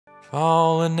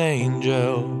Fallen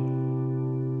angel,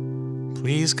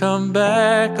 please come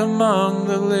back among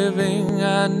the living.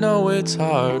 I know it's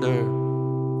harder.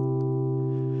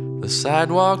 The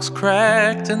sidewalk's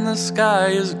cracked and the sky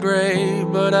is gray,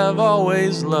 but I've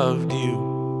always loved you.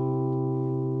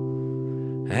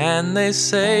 And they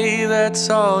say that's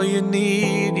all you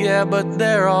need, yeah, but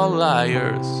they're all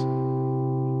liars,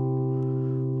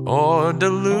 or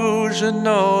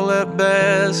delusional at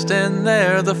best, and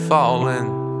they're the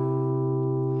fallen,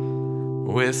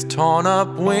 with torn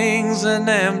up wings and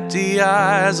empty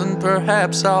eyes. And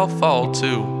perhaps I'll fall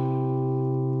too,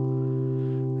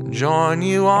 join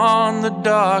you on the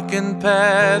darkened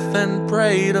path and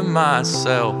pray to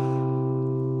myself.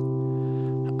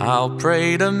 I'll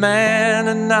pray to man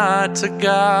and not to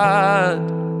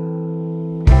God.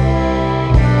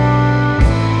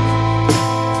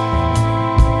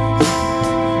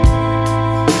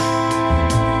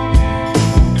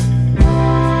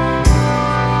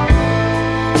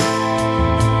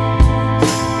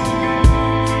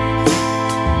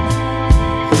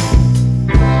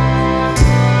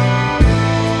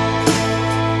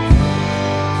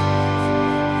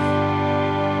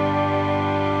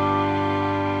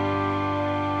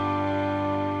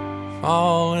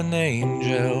 Fallen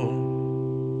angel,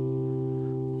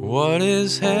 what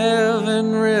is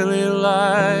heaven really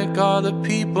like? Are the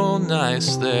people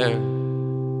nice there?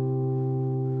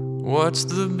 What's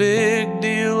the big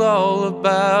deal all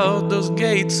about those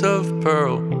gates of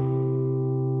pearl?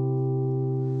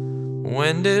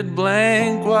 When did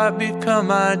blank white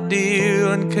become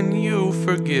ideal? And can you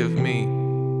forgive me?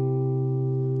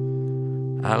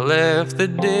 I left the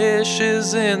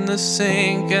dishes in the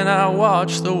sink and I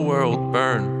watched the world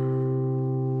burn.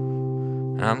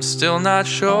 I'm still not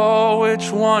sure which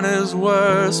one is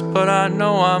worse, but I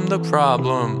know I'm the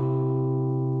problem.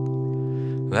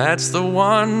 That's the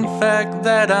one fact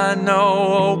that I know.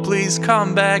 Oh, please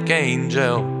come back,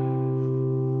 angel.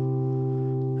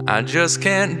 I just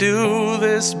can't do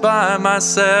this by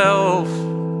myself.